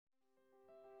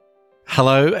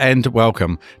Hello and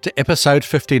welcome to episode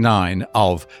 59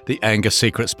 of the Anger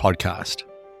Secrets podcast.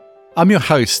 I'm your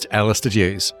host, Alistair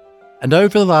Hughes, and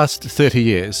over the last 30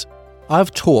 years,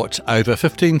 I've taught over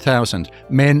 15,000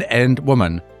 men and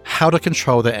women how to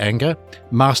control their anger,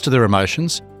 master their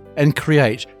emotions, and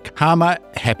create calmer,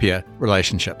 happier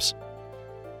relationships.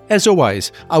 As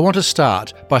always, I want to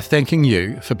start by thanking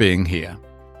you for being here.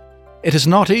 It is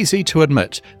not easy to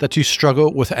admit that you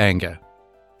struggle with anger,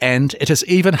 and it is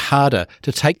even harder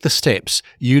to take the steps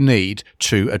you need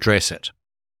to address it.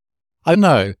 I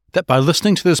know that by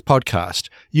listening to this podcast,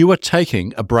 you are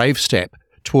taking a brave step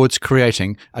towards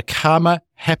creating a calmer,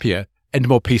 happier, and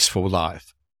more peaceful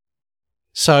life.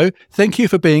 So, thank you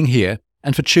for being here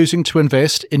and for choosing to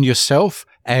invest in yourself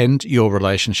and your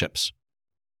relationships.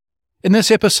 In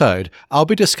this episode, I'll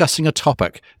be discussing a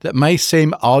topic that may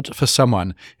seem odd for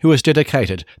someone who has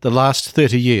dedicated the last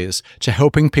 30 years to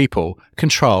helping people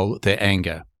control their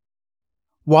anger.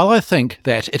 While I think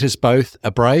that it is both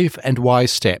a brave and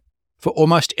wise step for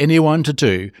almost anyone to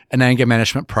do an anger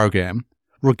management program,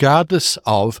 regardless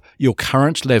of your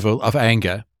current level of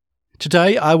anger,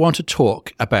 today I want to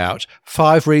talk about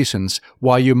 5 reasons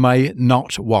why you may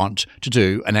not want to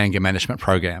do an anger management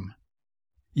program.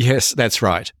 Yes, that's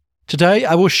right. Today,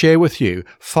 I will share with you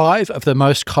 5 of the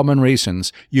most common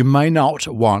reasons you may not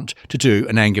want to do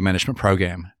an anger management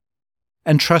program.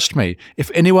 And trust me,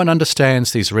 if anyone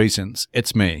understands these reasons,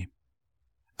 it's me.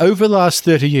 Over the last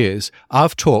 30 years,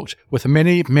 I've talked with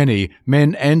many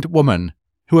men and women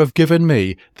who have given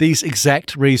me these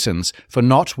exact reasons for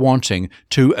not wanting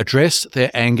to address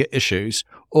their anger issues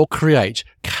or create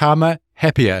calmer,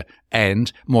 happier,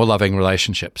 and more loving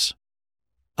relationships.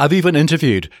 I've even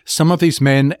interviewed some of these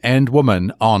men and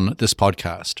women on this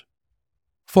podcast.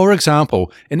 For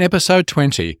example, in episode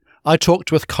 20, I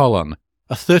talked with Colin,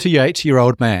 a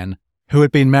 38-year-old man who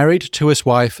had been married to his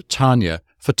wife, Tanya,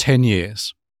 for 10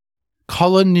 years.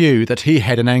 Colin knew that he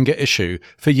had an anger issue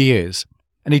for years,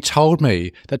 and he told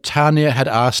me that Tanya had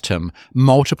asked him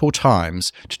multiple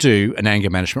times to do an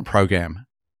anger management program.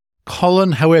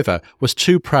 Colin, however, was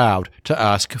too proud to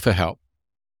ask for help.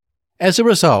 As a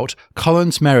result,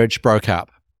 Colin's marriage broke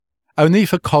up, only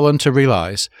for Colin to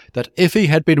realise that if he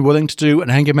had been willing to do an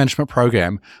anger management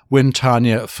program when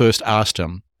Tanya first asked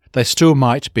him, they still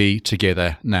might be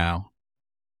together now.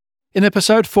 In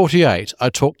episode 48, I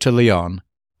talked to Leon,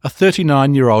 a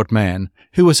 39-year-old man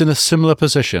who was in a similar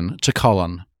position to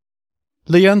Colin.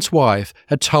 Leon's wife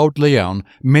had told Leon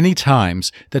many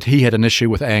times that he had an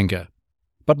issue with anger,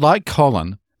 but like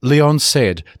Colin, Leon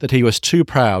said that he was too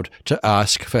proud to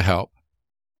ask for help.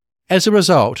 As a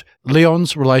result,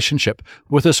 Leon's relationship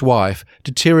with his wife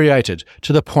deteriorated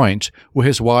to the point where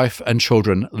his wife and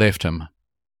children left him.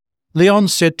 Leon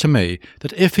said to me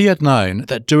that if he had known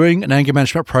that doing an anger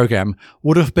management program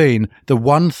would have been the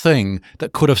one thing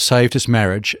that could have saved his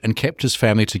marriage and kept his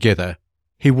family together,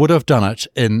 he would have done it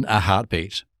in a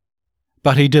heartbeat.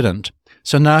 But he didn't,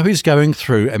 so now he's going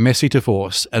through a messy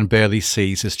divorce and barely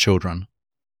sees his children.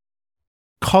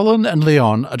 Colin and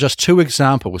Leon are just 2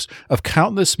 examples of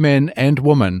countless men and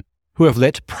women who have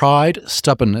let pride,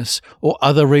 stubbornness, or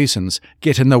other reasons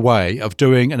get in the way of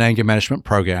doing an anger management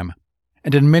program,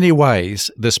 and in many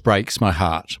ways this breaks my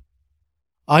heart.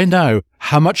 I know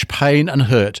how much pain and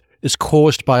hurt is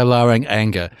caused by allowing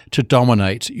anger to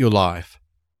dominate your life.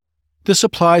 This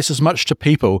applies as much to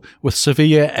people with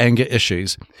severe anger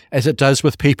issues as it does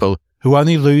with people who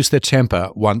only lose their temper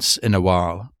once in a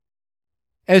while.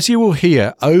 As you will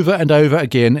hear over and over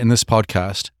again in this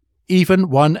podcast, even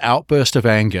one outburst of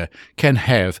anger can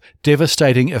have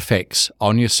devastating effects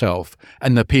on yourself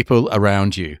and the people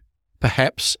around you,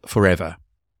 perhaps forever.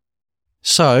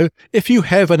 So, if you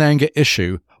have an anger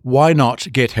issue, why not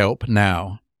get help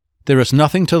now? There is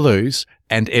nothing to lose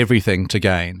and everything to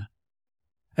gain.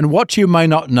 And what you may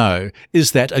not know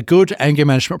is that a good anger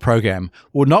management program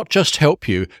will not just help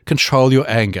you control your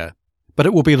anger, but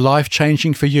it will be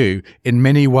life-changing for you in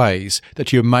many ways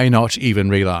that you may not even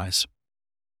realize.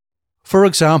 For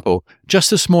example,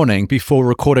 just this morning before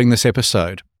recording this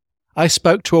episode, I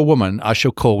spoke to a woman I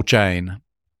shall call Jane.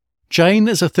 Jane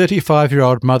is a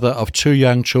 35-year-old mother of 2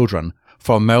 young children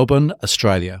from Melbourne,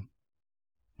 Australia.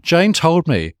 Jane told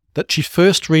me that she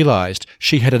first realized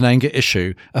she had an anger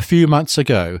issue a few months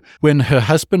ago when her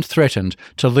husband threatened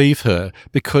to leave her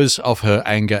because of her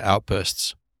anger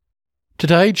outbursts.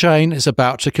 Today, Jane is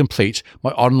about to complete my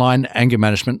online anger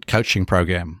management coaching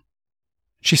program.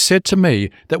 She said to me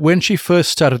that when she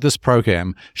first started this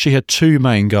program, she had 2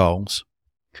 main goals.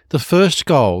 The first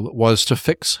goal was to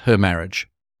fix her marriage.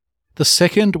 The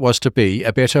second was to be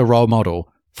a better role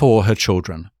model for her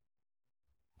children.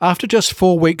 After just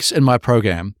 4 weeks in my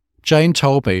program, Jane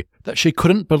told me that she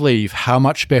couldn't believe how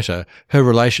much better her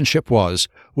relationship was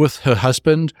with her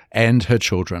husband and her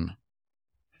children.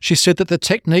 She said that the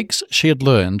techniques she had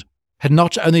learned had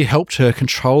not only helped her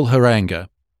control her anger,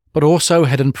 but also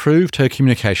had improved her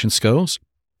communication skills,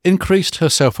 increased her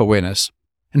self-awareness,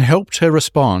 and helped her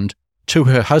respond to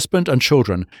her husband and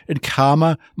children in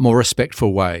calmer, more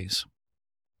respectful ways.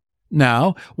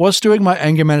 Now, was doing my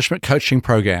anger management coaching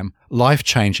program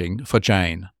life-changing for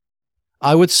Jane?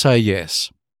 I would say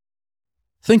yes.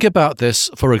 Think about this,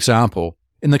 for example,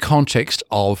 in the context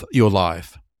of your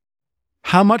life.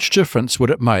 How much difference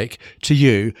would it make to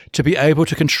you to be able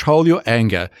to control your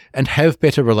anger and have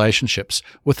better relationships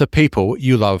with the people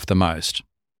you love the most?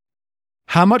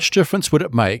 How much difference would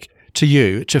it make to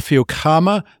you to feel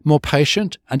calmer, more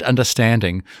patient and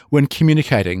understanding when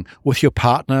communicating with your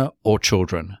partner or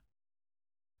children?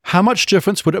 How much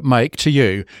difference would it make to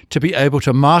you to be able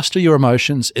to master your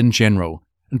emotions in general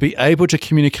and be able to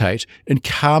communicate in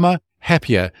calmer,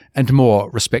 happier and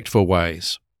more respectful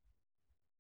ways?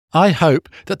 I hope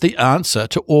that the answer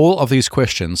to all of these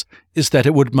questions is that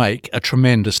it would make a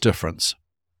tremendous difference.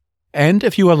 And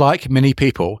if you are like many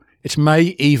people, it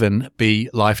may even be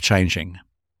life-changing.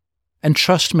 And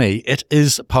trust me, it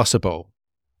is possible.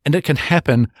 And it can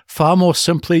happen far more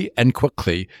simply and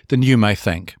quickly than you may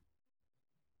think.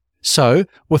 So,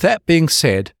 with that being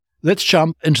said, let's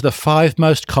jump into the 5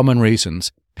 most common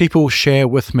reasons people share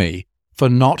with me for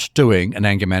not doing an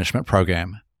anger management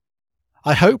program.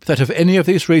 I hope that if any of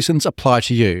these reasons apply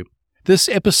to you, this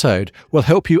episode will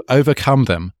help you overcome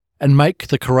them and make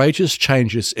the courageous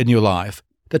changes in your life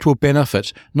that will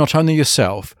benefit not only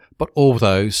yourself, but all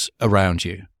those around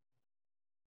you.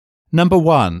 Number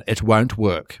 1, it won't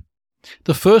work.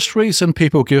 The first reason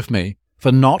people give me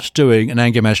for not doing an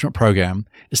anger management program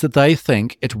is that they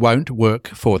think it won't work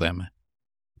for them.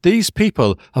 These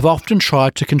people have often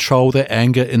tried to control their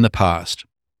anger in the past,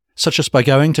 such as by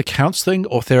going to counselling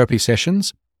or therapy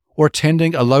sessions or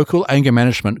attending a local anger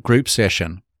management group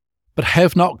session, but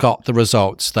have not got the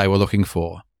results they were looking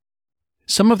for.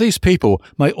 Some of these people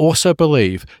may also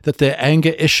believe that their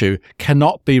anger issue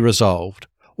cannot be resolved,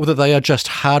 or that they are just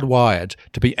hardwired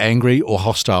to be angry or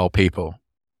hostile people.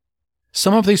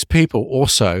 Some of these people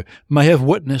also may have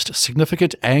witnessed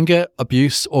significant anger,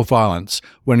 abuse, or violence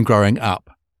when growing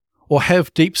up, or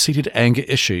have deep-seated anger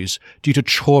issues due to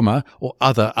trauma or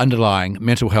other underlying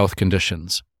mental health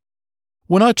conditions.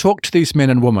 When I talk to these men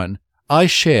and women, I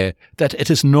share that it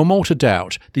is normal to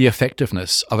doubt the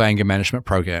effectiveness of anger management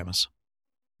programs.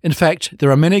 In fact,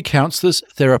 there are many counsellors,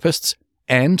 therapists,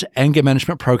 and anger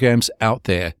management programs out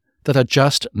there that are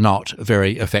just not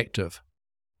very effective.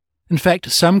 In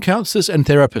fact, some counsellors and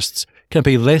therapists can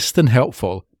be less than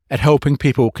helpful at helping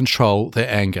people control their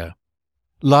anger,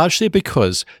 largely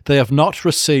because they have not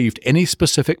received any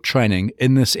specific training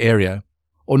in this area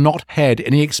or not had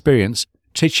any experience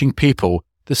teaching people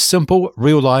the simple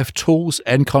real-life tools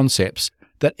and concepts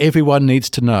that everyone needs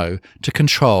to know to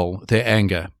control their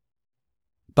anger.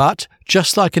 But,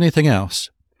 just like anything else,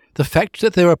 the fact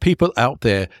that there are people out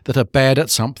there that are bad at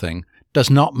something does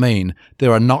not mean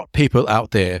there are not people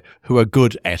out there who are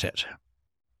good at it.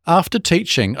 After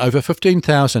teaching over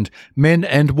 15,000 men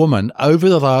and women over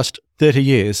the last 30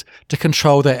 years to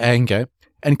control their anger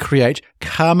and create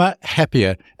calmer,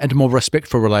 happier, and more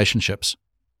respectful relationships,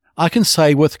 I can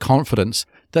say with confidence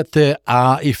that there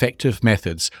are effective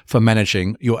methods for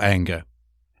managing your anger.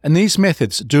 And these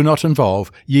methods do not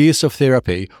involve years of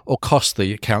therapy or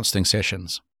costly counselling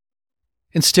sessions.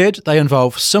 Instead, they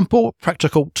involve simple,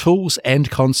 practical tools and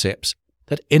concepts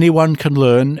that anyone can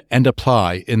learn and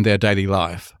apply in their daily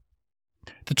life.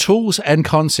 The tools and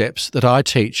concepts that I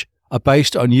teach are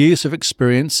based on years of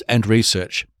experience and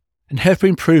research and have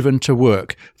been proven to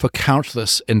work for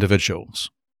countless individuals.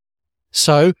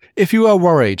 So, if you are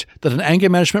worried that an anger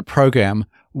management program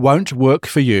won't work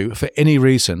for you for any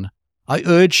reason, I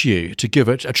urge you to give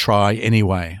it a try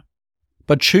anyway.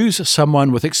 But choose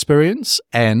someone with experience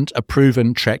and a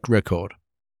proven track record.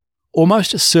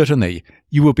 Almost certainly,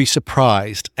 you will be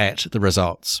surprised at the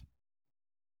results.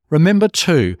 Remember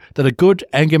too that a good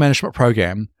anger management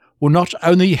program will not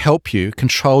only help you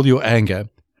control your anger,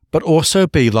 but also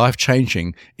be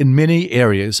life-changing in many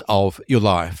areas of your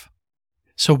life.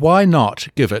 So why not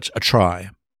give it a try?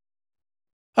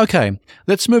 Okay,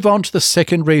 let's move on to the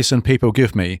second reason people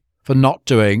give me for not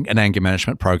doing an anger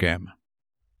management program.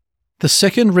 The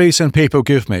second reason people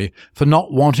give me for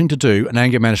not wanting to do an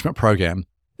anger management program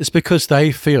is because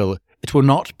they feel it will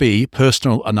not be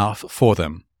personal enough for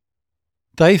them.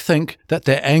 They think that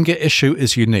their anger issue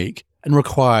is unique and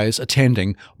requires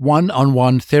attending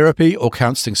one-on-one therapy or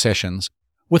counselling sessions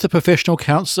with a professional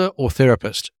counsellor or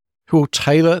therapist who will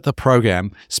tailor the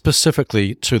program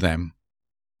specifically to them.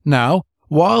 Now,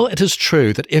 while it is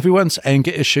true that everyone's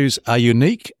anger issues are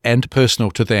unique and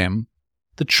personal to them,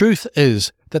 the truth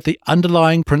is that the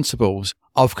underlying principles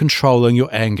of controlling your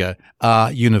anger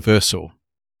are universal.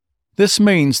 This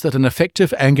means that an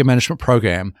effective anger management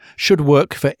program should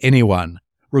work for anyone,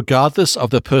 regardless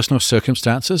of their personal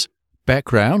circumstances,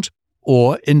 background,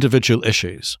 or individual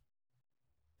issues.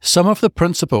 Some of the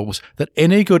principles that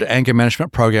any good anger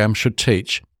management program should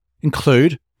teach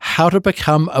include how to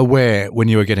become aware when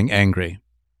you are getting angry,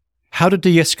 how to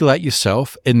de-escalate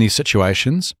yourself in these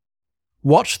situations,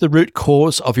 what the root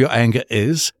cause of your anger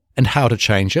is and how to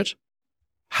change it,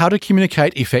 how to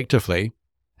communicate effectively,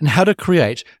 and how to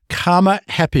create calmer,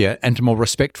 happier, and more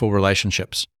respectful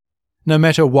relationships, no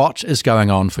matter what is going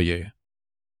on for you.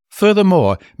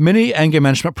 Furthermore, many anger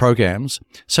management programs,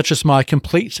 such as my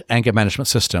complete anger management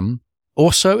system,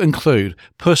 also include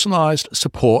personalized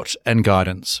support and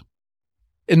guidance.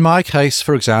 In my case,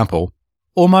 for example,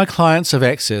 all my clients have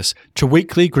access to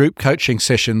weekly group coaching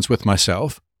sessions with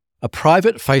myself, a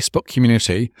private Facebook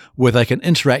community where they can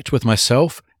interact with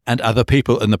myself and other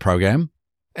people in the program,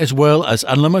 as well as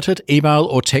unlimited email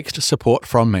or text support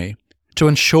from me to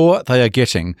ensure they are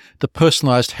getting the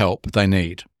personalized help they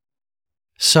need.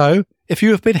 So, if you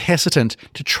have been hesitant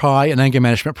to try an anger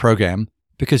management program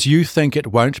because you think it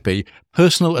won't be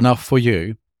personal enough for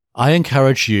you, I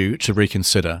encourage you to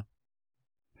reconsider.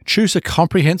 Choose a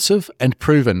comprehensive and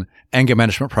proven anger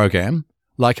management program,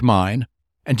 like mine,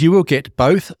 and you will get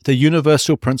both the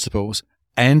universal principles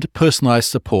and personalized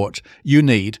support you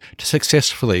need to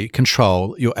successfully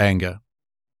control your anger.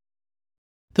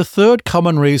 The third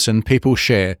common reason people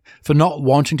share for not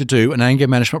wanting to do an anger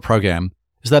management program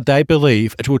is that they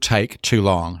believe it will take too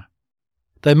long.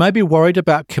 They may be worried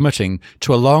about committing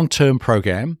to a long-term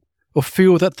program or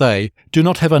feel that they do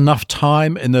not have enough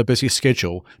time in their busy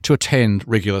schedule to attend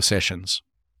regular sessions.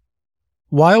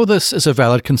 While this is a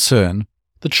valid concern,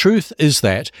 the truth is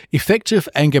that effective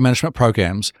anger management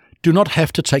programs do not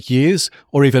have to take years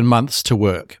or even months to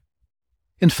work.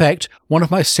 In fact, one of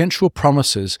my central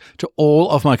promises to all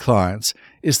of my clients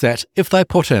is that if they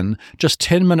put in just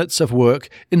 10 minutes of work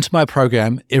into my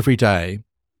program every day,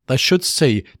 they should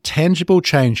see tangible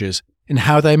changes in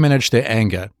how they manage their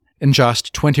anger in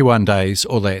just 21 days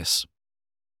or less.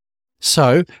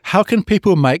 So, how can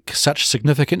people make such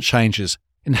significant changes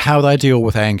in how they deal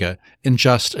with anger in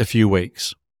just a few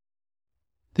weeks?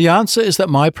 The answer is that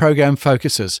my program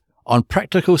focuses on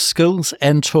practical skills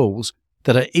and tools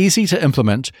that are easy to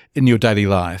implement in your daily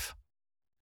life.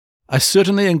 I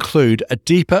certainly include a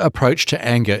deeper approach to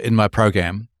anger in my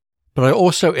program, but I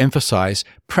also emphasize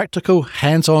practical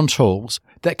hands-on tools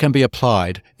that can be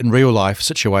applied in real-life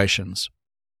situations.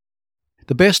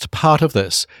 The best part of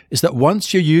this is that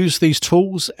once you use these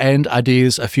tools and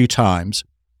ideas a few times,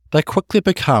 they quickly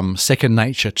become second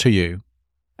nature to you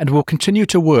and will continue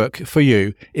to work for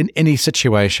you in any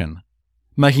situation,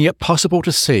 making it possible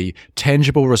to see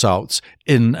tangible results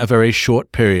in a very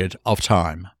short period of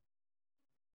time.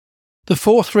 The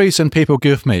fourth reason people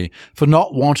give me for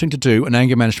not wanting to do an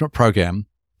anger management program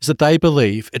is that they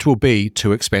believe it will be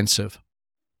too expensive.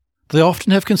 They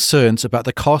often have concerns about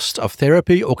the cost of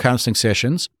therapy or counseling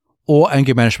sessions or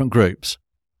anger management groups,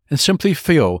 and simply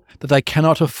feel that they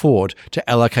cannot afford to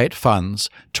allocate funds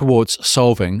towards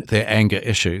solving their anger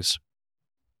issues.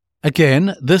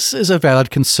 Again, this is a valid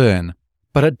concern,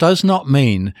 but it does not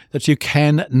mean that you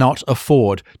can not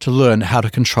afford to learn how to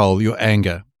control your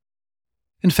anger.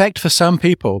 In fact, for some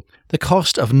people, the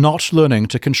cost of not learning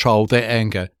to control their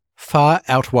anger far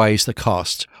outweighs the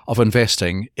cost of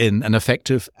investing in an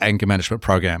effective anger management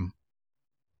program.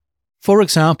 For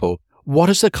example, what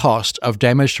is the cost of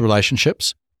damaged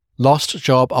relationships, lost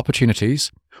job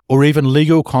opportunities, or even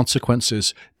legal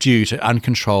consequences due to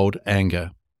uncontrolled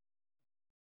anger?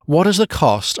 What is the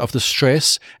cost of the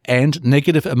stress and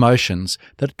negative emotions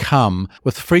that come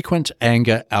with frequent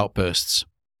anger outbursts?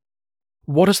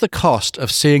 What is the cost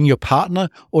of seeing your partner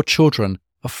or children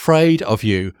afraid of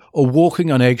you or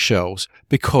walking on eggshells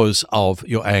because of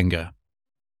your anger?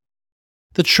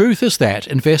 The truth is that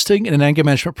investing in an anger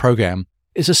management program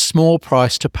is a small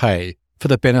price to pay for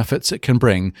the benefits it can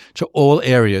bring to all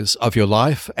areas of your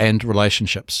life and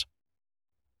relationships.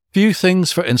 Few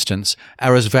things, for instance,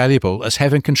 are as valuable as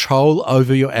having control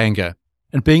over your anger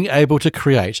and being able to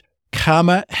create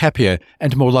calmer, happier,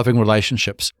 and more loving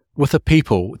relationships with the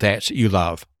people that you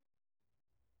love.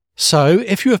 So,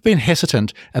 if you have been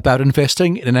hesitant about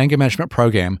investing in an anger management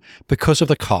program because of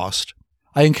the cost,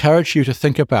 I encourage you to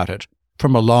think about it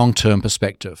from a long-term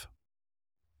perspective.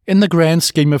 In the grand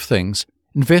scheme of things,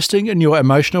 investing in your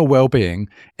emotional well-being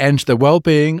and the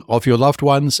well-being of your loved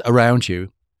ones around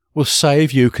you will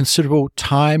save you considerable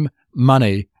time,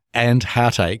 money, and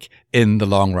heartache in the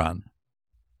long run.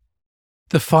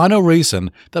 The final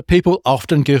reason that people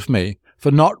often give me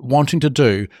for not wanting to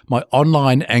do my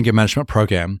online anger management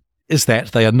program is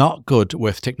that they are not good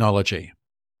with technology.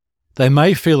 They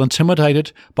may feel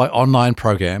intimidated by online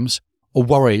programs or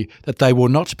worry that they will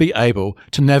not be able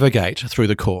to navigate through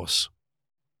the course.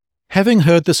 Having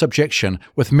heard this objection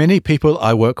with many people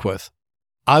I work with,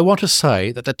 I want to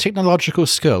say that the technological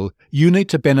skill you need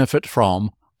to benefit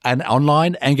from an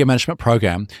online anger management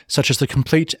program such as the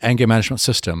Complete Anger Management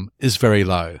System is very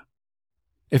low.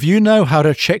 If you know how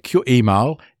to check your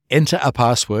email, enter a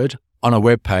password on a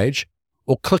web page,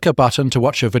 or click a button to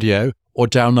watch a video or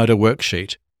download a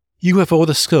worksheet, you have all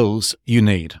the skills you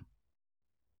need.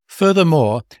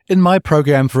 Furthermore, in my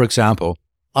program, for example,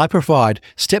 I provide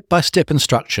step-by-step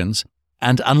instructions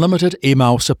and unlimited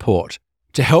email support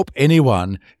to help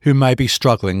anyone who may be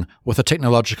struggling with the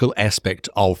technological aspect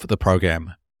of the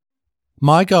program.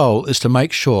 My goal is to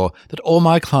make sure that all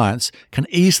my clients can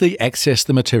easily access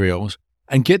the materials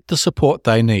and get the support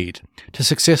they need to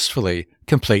successfully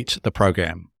complete the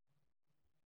program.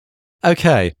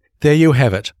 Okay, there you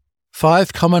have it.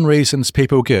 5 common reasons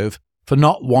people give for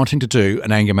not wanting to do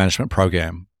an anger management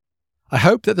program. I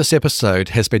hope that this episode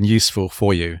has been useful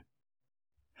for you.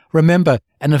 Remember,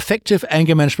 an effective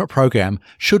anger management program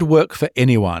should work for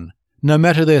anyone, no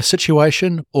matter their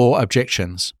situation or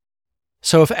objections.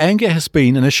 So if anger has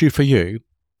been an issue for you,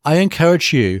 I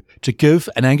encourage you to give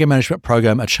an anger management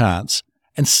program a chance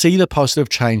and see the positive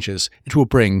changes it will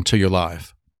bring to your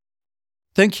life.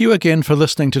 Thank you again for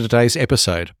listening to today's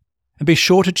episode, and be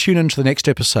sure to tune in to the next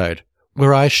episode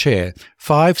where I share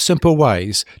 5 simple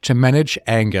ways to manage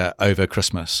anger over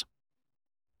Christmas.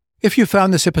 If you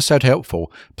found this episode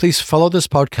helpful, please follow this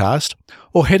podcast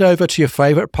or head over to your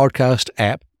favourite podcast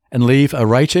app and leave a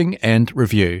rating and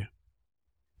review.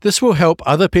 This will help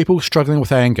other people struggling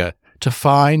with anger to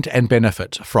find and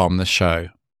benefit from this show.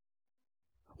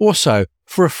 Also,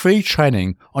 for a free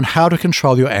training on how to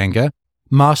control your anger,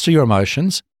 master your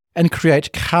emotions, and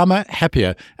create calmer,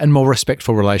 happier, and more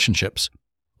respectful relationships,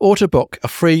 or to book a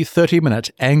free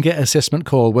 30-minute anger assessment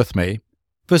call with me,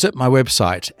 visit my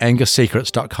website,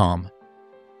 angersecrets.com.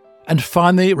 And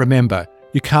finally, remember,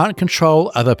 you can't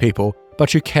control other people,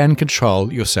 but you can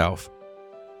control yourself.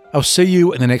 I'll see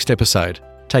you in the next episode.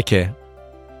 Take care.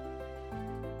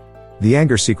 The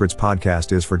Anger Secrets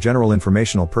podcast is for general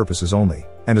informational purposes only,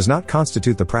 and does not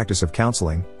constitute the practice of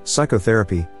counseling,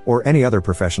 psychotherapy, or any other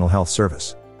professional health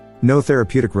service. No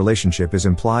therapeutic relationship is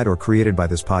implied or created by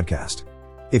this podcast.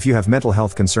 If you have mental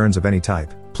health concerns of any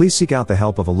type, please seek out the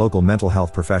help of a local mental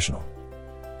health professional.